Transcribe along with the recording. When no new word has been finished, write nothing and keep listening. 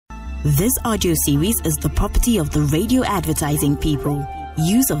This audio series is the property of the radio advertising people.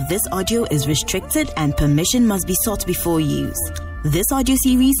 Use of this audio is restricted and permission must be sought before use. This audio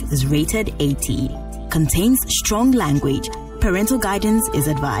series is rated 18. Contains strong language. Parental guidance is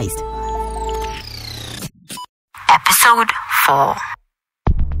advised. Episode 4.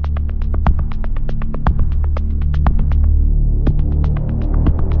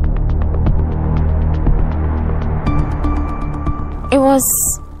 It was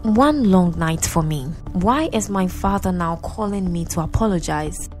one long night for me. Why is my father now calling me to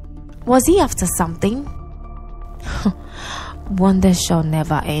apologize? Was he after something? Wonder shall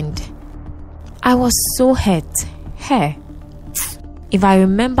never end. I was so hurt. Hey, if I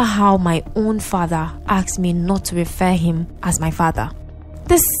remember how my own father asked me not to refer him as my father.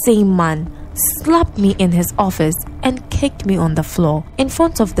 This same man slapped me in his office and kicked me on the floor in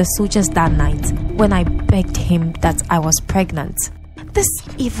front of the soldiers that night when I begged him that I was pregnant. This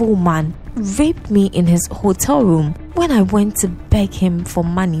evil man raped me in his hotel room when I went to beg him for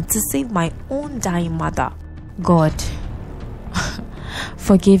money to save my own dying mother. God,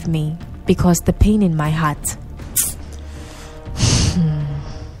 forgive me because the pain in my heart.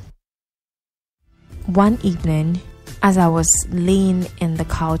 One evening, as I was laying in the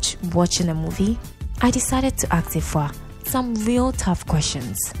couch watching a movie, I decided to ask Efua some real tough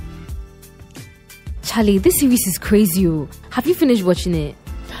questions. Charlie, this series is crazy. Have you finished watching it?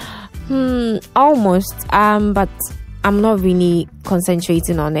 Almost. But I'm not really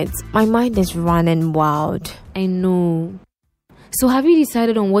concentrating on it. My mind is running wild. I know. So have you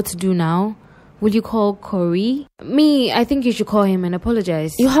decided on what to do now? Will you call Corey? Me, I think you should call him and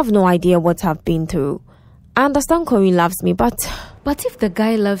apologize. You have no idea what I've been through. I understand Corey loves me, but if the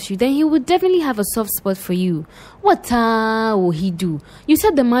guy loves you, then he would definitely have a soft spot for you. What will he do? You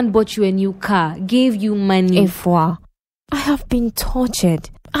said the man bought you a new car, gave you money. Efua, I have been tortured.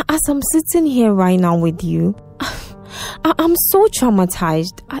 As I'm sitting here right now with you, I'm so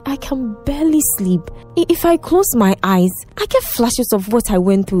traumatized. I can barely sleep. If I close my eyes, I get flashes of what I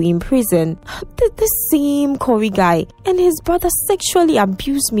went through in prison. The same Corey guy and his brother sexually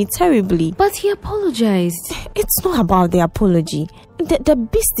abused me terribly. But he apologized. It's not about the apology. The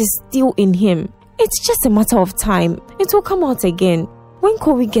beast is still in him. It's just a matter of time. It will come out again. When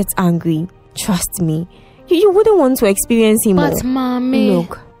Corey gets angry, trust me, you wouldn't want to experience him. But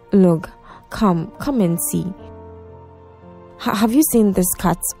Maame, Look, come and see. Have you seen this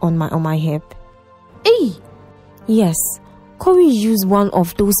cut on my hip? Hey! Yes, Corey used one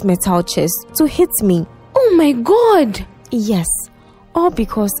of those metal chairs to hit me. Oh my God! Yes, all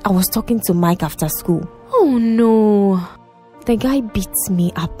because I was talking to Mike after school. Oh no! The guy beats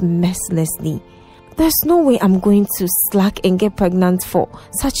me up mercilessly. There's no way I'm going to slack and get pregnant for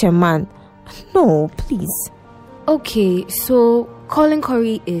such a man. No, please. Okay, so calling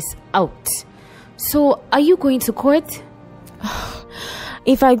Corey is out. So are you going to court?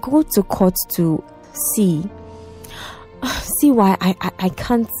 If I go to court to see why I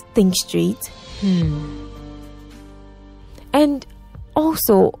can't think straight. And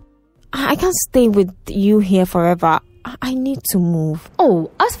also, I can't stay with you here forever. I need to move.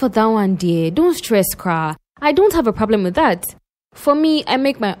 Oh, as for that one, dear, don't stress, Kra. I don't have a problem with that. For me, I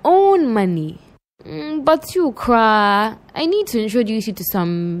make my own money. But you, Kra, I need to introduce you to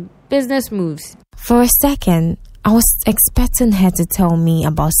some business moves. For a second, I was expecting her to tell me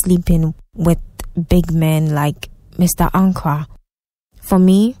about sleeping with big men like Mr. Ankara. For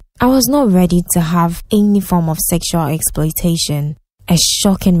me, I was not ready to have any form of sexual exploitation. A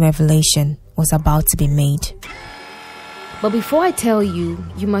shocking revelation was about to be made. But before I tell you,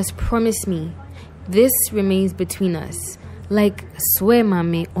 you must promise me this remains between us. Like, swear,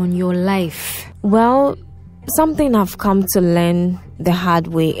 Maame, on your life. Well, something I've come to learn the hard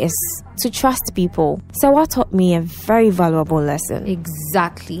way is to trust people. Sewa taught me a very valuable lesson.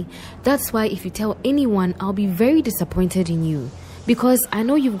 Exactly. That's why if you tell anyone, I'll be very disappointed in you. Because I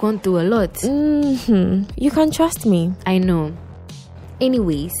know you've gone through a lot. You can trust me. I know.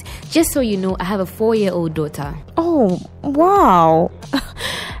 Anyways, just so you know, I have a 4-year-old daughter. Oh, wow.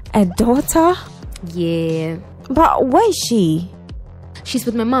 A daughter? Yeah. But where is she? She's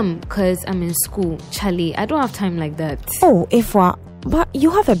with my mom because I'm in school. Charlie, I don't have time like that. Oh, Efua, but you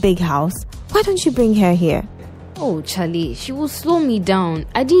have a big house. Why don't you bring her here? Oh, Charlie, she will slow me down.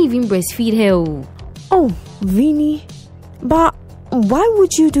 I didn't even breastfeed her. Oh, really? But why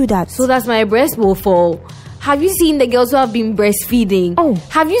would you do that? So that my breast will fall. Have you seen the girls who have been breastfeeding? Oh.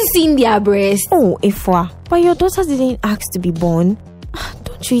 Have you seen their breasts? Oh, Efua, but your daughter didn't ask to be born.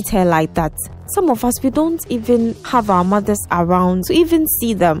 Don't treat her like that. Some of us, we don't even have our mothers around to even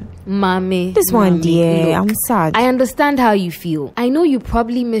see them. Maame. This one, dear, look, I'm sad. I understand how you feel. I know you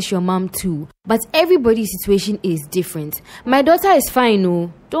probably miss your mom too, but everybody's situation is different. My daughter is fine,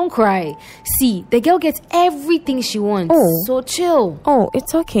 oh. Don't cry. See, the girl gets everything she wants. Oh. So chill. Oh,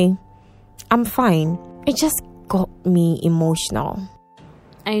 it's okay. I'm fine. It just got me emotional.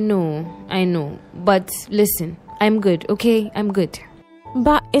 I know. But listen, I'm good, okay? I'm good.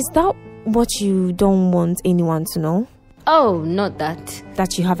 But is that what you don't want anyone to know? Oh, not that.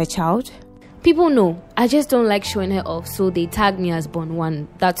 That you have a child? People know. I just don't like showing her off, so they tag me as born one.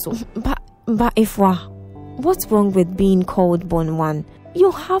 That's all. But Efua, what's wrong with being called born one?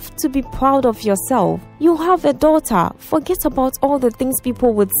 You have to be proud of yourself. You have a daughter. Forget about all the things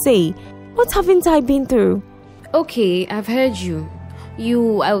people would say. What haven't I been through? Okay, I've heard you.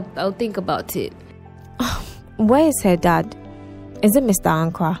 I'll think about it. Where is her dad? Is it Mr.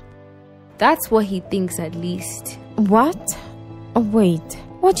 Ankara? That's what he thinks, at least. What? Wait,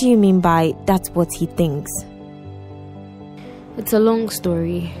 what do you mean by that's what he thinks? It's a long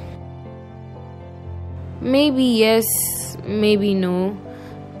story. Maybe yes, maybe no.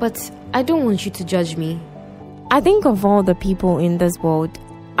 But I don't want you to judge me. I think of all the people in this world,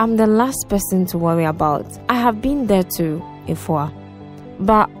 I'm the last person to worry about. I have been there too, Efua.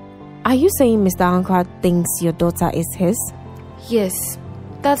 But are you saying Mr. Ankara thinks your daughter is his? Yes,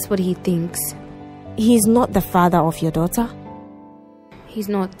 that's what he thinks. He's not the father of your daughter? He's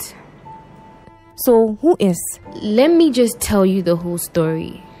not. So who is? Let me just tell you the whole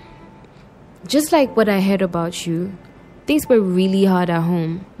story. Just like what I heard about you, things were really hard at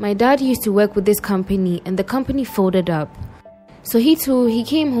home. My dad used to work with this company and the company folded up. So he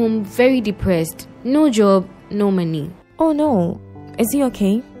came home very depressed. No job, no money. Oh no. Is he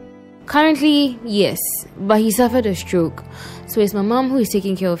okay? Currently, yes, but he suffered a stroke. So it's my mom who is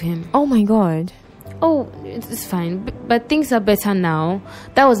taking care of him. Oh my God. Oh, it's fine. But things are better now.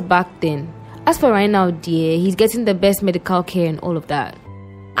 That was back then. As for right now, dear, he's getting the best medical care and all of that.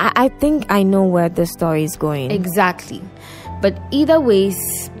 I think I know where the story is going. Exactly. But either ways,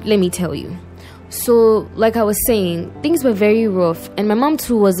 let me tell you. So, like I was saying, things were very rough and my mom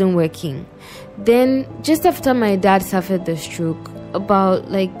too wasn't working. Then, just after my dad suffered the stroke, about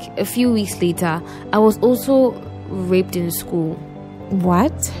like a few weeks later, I was also raped in school.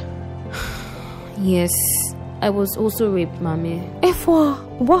 What? Yes, I was also raped, Maame. Efua,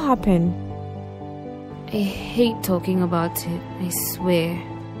 what happened? I hate talking about it, I swear.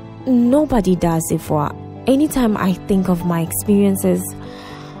 Nobody does, Efua. Anytime I think of my experiences,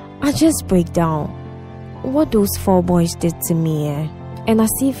 I just break down. What those 4 boys did to me, and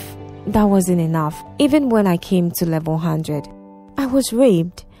as if that wasn't enough. Even when I came to level 100, I was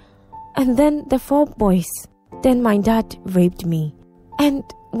raped. And then the 4 boys. Then my dad raped me. And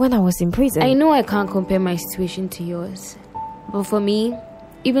when I was in prison... I know I can't compare my situation to yours. But for me,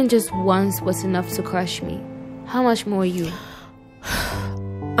 even just once was enough to crush me. How much more you?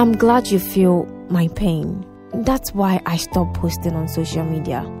 I'm glad you feel my pain. That's why I stopped posting on social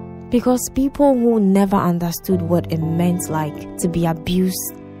media. Because people who never understood what it meant like to be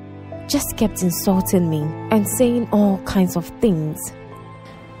abused just kept insulting me and saying all kinds of things.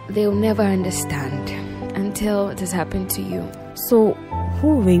 They'll never understand until it has happened to you. So,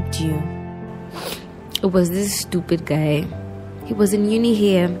 who raped you? It was this stupid guy. He was in uni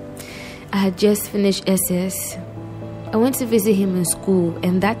here. I had just finished SS. I went to visit him in school,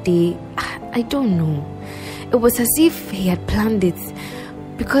 and that day, I don't know. It was as if he had planned it.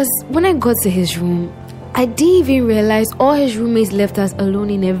 Because when I got to his room, I didn't even realize all his roommates left us alone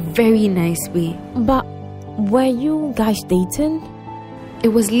in a very nice way. But were you guys dating? It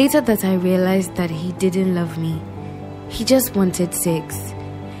was later that I realized that he didn't love me. He just wanted sex.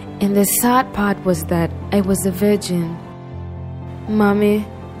 And the sad part was that I was a virgin. Maame,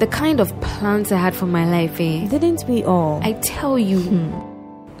 the kind of plans I had for my life, Didn't we all? I tell you.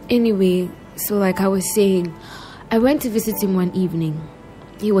 Anyway, so like I was saying, I went to visit him one evening.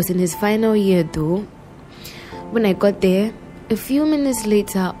 He was in his final year though. When I got there, a few minutes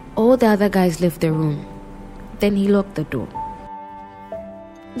later, all the other guys left the room. Then he locked the door.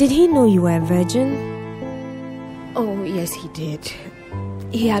 Did he know you were a virgin? Oh, yes, he did.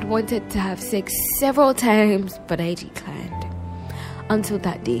 He had wanted to have sex several times, but I declined. Until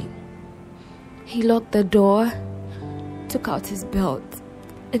that day. He locked the door, took out his belt,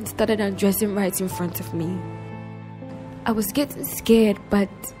 and started undressing right in front of me. I was getting scared, but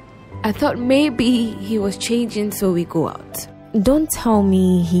I thought maybe he was changing so we go out. Don't tell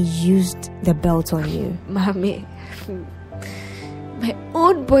me he used the belt on you. Maame, my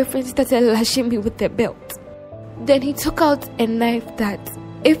own boyfriend started lashing me with the belt. Then he took out a knife that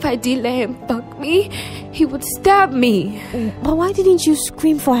if I didn't let him fuck me, he would stab me. But why didn't you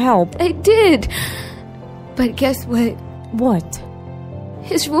scream for help? I did. But guess what? What?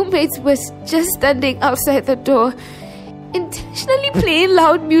 His roommates was just standing outside the door, intentionally playing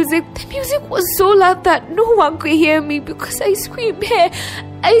loud music. The music was so loud that no one could hear me because I screamed here.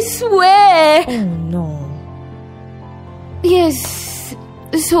 I swear. Oh no. Yes.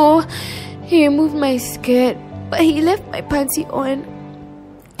 So he removed my skirt, but he left my panty on.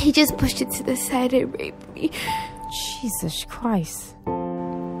 He just pushed it to the side and raped me. Jesus Christ.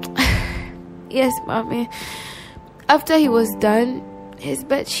 Yes, Maame. After he was done, his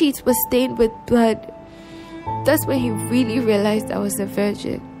bed sheets were stained with blood. That's when he really realized I was a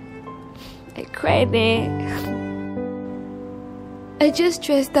virgin. I cried there. I just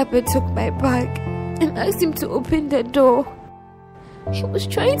dressed up and took my bag and asked him to open the door. He was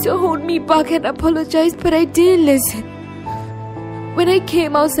trying to hold me back and apologize, but I didn't listen. When I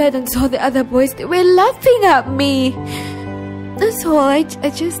came outside and saw the other boys, they were laughing at me. That's all. I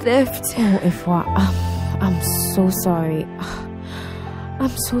just left. Oh, Efua, I'm so sorry.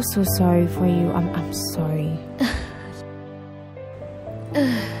 I'm so sorry for you. I'm sorry.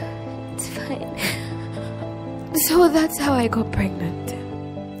 It's fine. So that's how I got pregnant.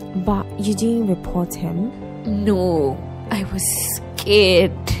 But you didn't report him? No, I was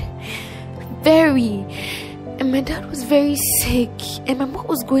scared. Very. And my dad was very sick. And my mom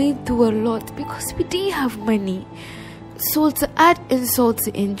was going through a lot because we didn't have money. So to add insult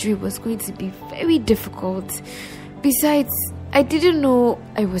to injury was going to be very difficult. Besides, I didn't know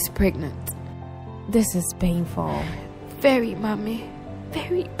I was pregnant. This is painful. Very, Maame.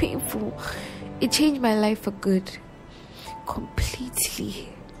 Very painful. It changed my life for good. Completely.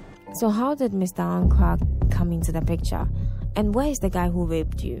 So how did Mr. Ankra come into the picture? And where is the guy who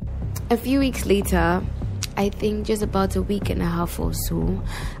raped you? A few weeks later, I think just about a week and a half or so,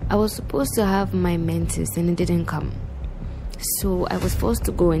 I was supposed to have my menses and it didn't come. So I was forced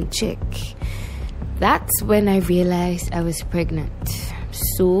to go and check. That's when I realized I was pregnant.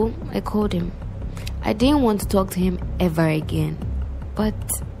 So I called him. I didn't want to talk to him ever again, but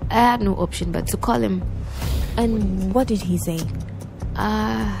I had no option but to call him. And what did he say?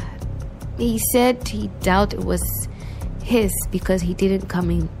 He said he doubted it was his because he didn't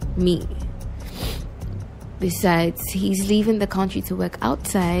come in me. Besides, he's leaving the country to work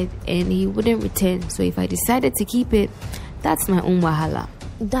outside and he wouldn't return. So if I decided to keep it, that's my own wahala.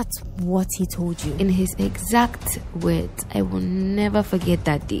 That's what he told you? In his exact words. I will never forget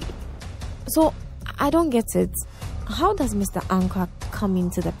that day. So, I don't get it. How does Mr. Ankra come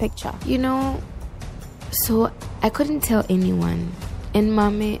into the picture? You know, so I couldn't tell anyone. And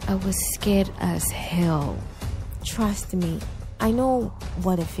Maame, I was scared as hell. Trust me, I know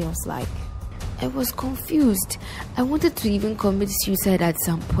what it feels like. I was confused. I wanted to even commit suicide at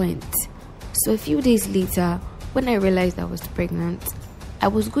some point. So a few days later, when I realized I was pregnant, I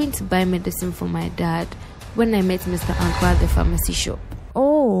was going to buy medicine for my dad when I met Mr. Ankra at the pharmacy shop.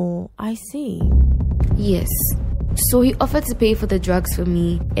 Oh, I see. Yes. So he offered to pay for the drugs for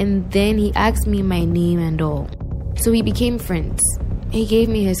me, and then he asked me my name and all. So we became friends. He gave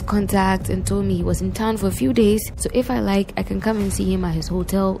me his contact and told me he was in town for a few days, so if I like, I can come and see him at his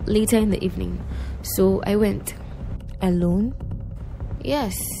hotel later in the evening. So I went. Alone?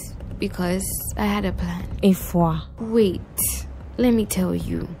 Yes, because I had a plan. Efua. Wait, let me tell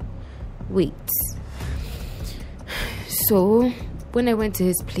you. Wait. So, when I went to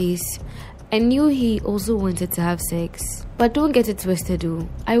his place, I knew he also wanted to have sex. But don't get it twisted, though.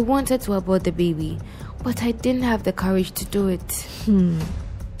 I wanted to abort the baby, but I didn't have the courage to do it.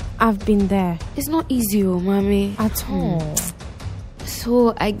 I've been there. It's not easy, Maame. At all.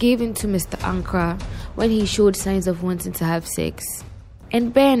 So I gave in to Mr. Ankra when he showed signs of wanting to have sex.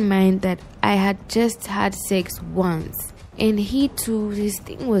 And bear in mind that I had just had sex once. And he too, his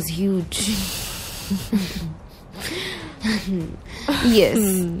thing was huge.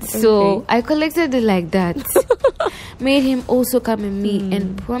 Yes. So okay. I collected it like that. Made him also come with me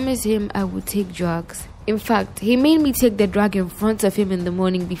and promised him I would take drugs. In fact, he made me take the drug in front of him in the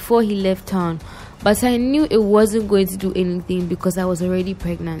morning before he left town. But I knew it wasn't going to do anything because I was already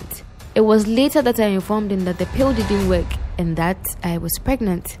pregnant. It was later that I informed him that the pill didn't work and that I was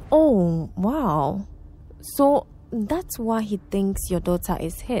pregnant. Oh, wow. So that's why he thinks your daughter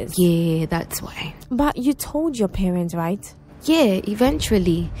is his? Yeah, that's why. But you told your parents, right? Yeah,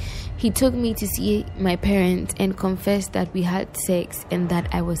 eventually. He took me to see my parents and confessed that we had sex and that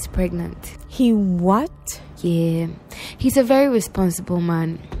I was pregnant. He what? Yeah, he's a very responsible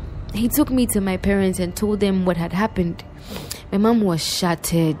man. He took me to my parents and told them what had happened. My mom was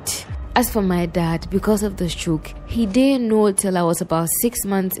shattered. As for my dad, because of the stroke, he didn't know till I was about 6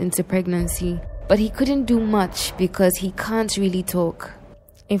 months into pregnancy. But he couldn't do much because he can't really talk.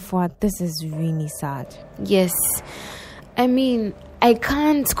 Efua, this is really sad. Yes. I mean, I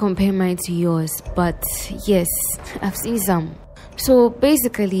can't compare mine to yours, but yes, I've seen some. So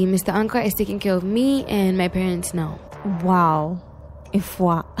basically, Mr. Anka is taking care of me and my parents now. Wow.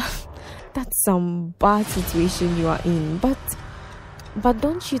 Efua, that's some bad situation you are in. But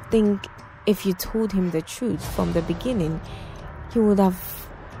don't you think if you told him the truth from the beginning, he would have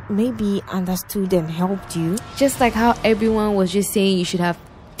maybe understood and helped you? Just like how everyone was just saying you should have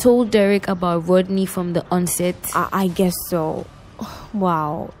told Derek about Rodney from the onset. I guess so.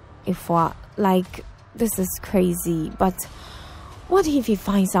 Wow, Efua, like, this is crazy. But what if he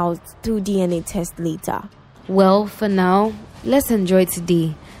finds out through DNA test later? Well, for now, let's enjoy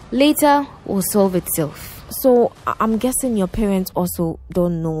today. Later, will solve itself. So, I'm guessing your parents also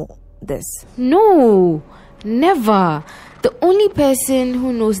don't know this? No, never. The only person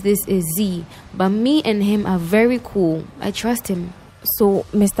who knows this is Z, but me and him are very cool. I trust him. So,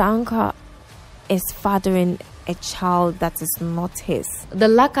 Mr. Anka is fathering a child that is not his. The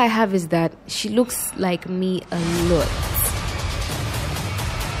luck I have is that she looks like me a lot.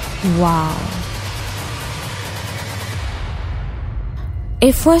 Wow.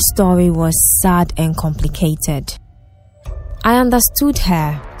 Efua's story was sad and complicated. I understood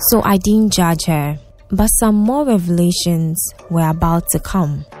her, so I didn't judge her. But some more revelations were about to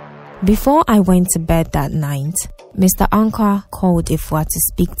come. Before I went to bed that night, Mr. Anka called Efua to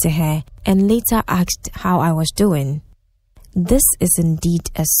speak to her and later asked how I was doing. This is indeed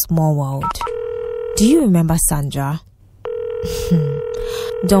a small world. Do you remember Sandra?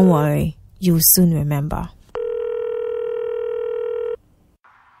 Don't worry, you'll soon remember.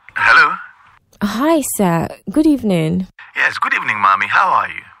 Hello? Hi, sir. Good evening. Yes, good evening, Maame. How are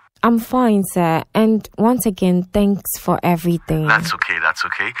you? I'm fine, sir. And once again, thanks for everything. That's okay.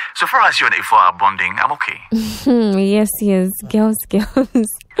 So far as you and Efua are bonding, I'm okay. Yes. Girls. Good.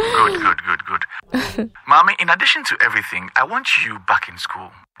 Maame, in addition to everything, I want you back in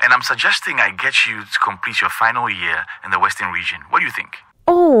school. And I'm suggesting I get you to complete your final year in the Western region. What do you think?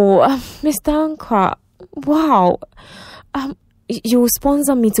 Oh, Mr. Anka. Wow. You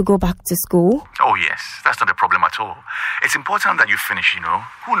sponsor me to go back to school? Oh, yes. That's not a problem at all. It's important that you finish, you know.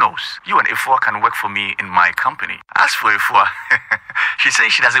 Who knows? You and Efua can work for me in my company. As for Efua, she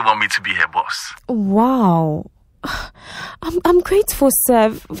says she doesn't want me to be her boss. Wow. I'm grateful,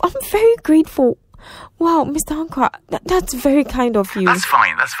 sir. I'm very grateful. Wow, Mr. Anka, that's very kind of you. That's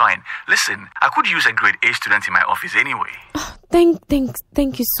fine. Listen, I could use a grade A student in my office anyway.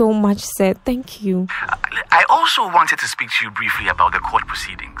 Thank you so much, sir. Thank you. I also wanted to speak to you briefly about the court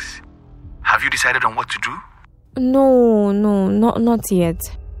proceedings. Have you decided on what to do? No, not yet.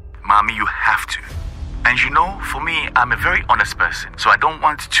 Maame, you have to. And you know, for me, I'm a very honest person, so I don't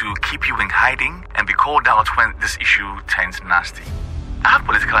want to keep you in hiding and be called out when this issue turns nasty. I have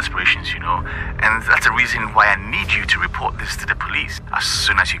political aspirations, you know, and that's the reason why I need you to report this to the police as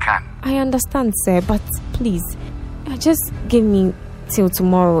soon as you can. I understand, sir, but please, just give me till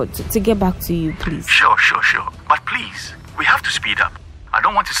tomorrow to get back to you, please. Sure. But please, we have to speed up. I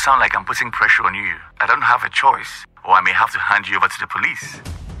don't want to sound like I'm putting pressure on you. I don't have a choice, or I may have to hand you over to the police.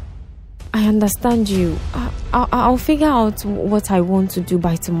 I understand you. I'll figure out what I want to do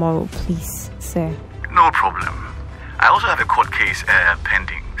by tomorrow, please, sir. No problem. I also have a court case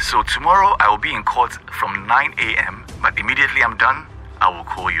pending. So tomorrow I will be in court from 9 a.m. But immediately I'm done, I will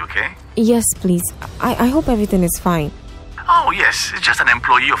call you, okay? Yes, please. I hope everything is fine. Oh, yes. It's just an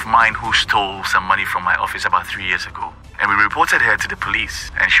employee of mine who stole some money from my office about 3 years ago. And we reported her to the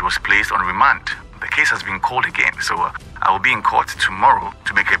police, and she was placed on remand. The case has been called again, so I will be in court tomorrow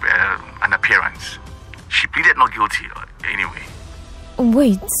to make an appearance. She pleaded not guilty anyway.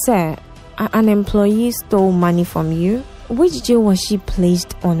 Wait, sir. An employee stole money from you? Which jail was she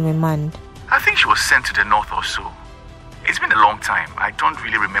placed on remand? I think she was sent to the north or so. It's been a long time. I don't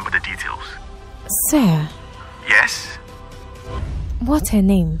really remember the details. Sir? Yes? What's her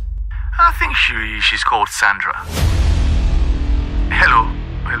name? I think she's called Sandra. Hello,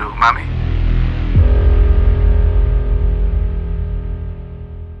 Maame.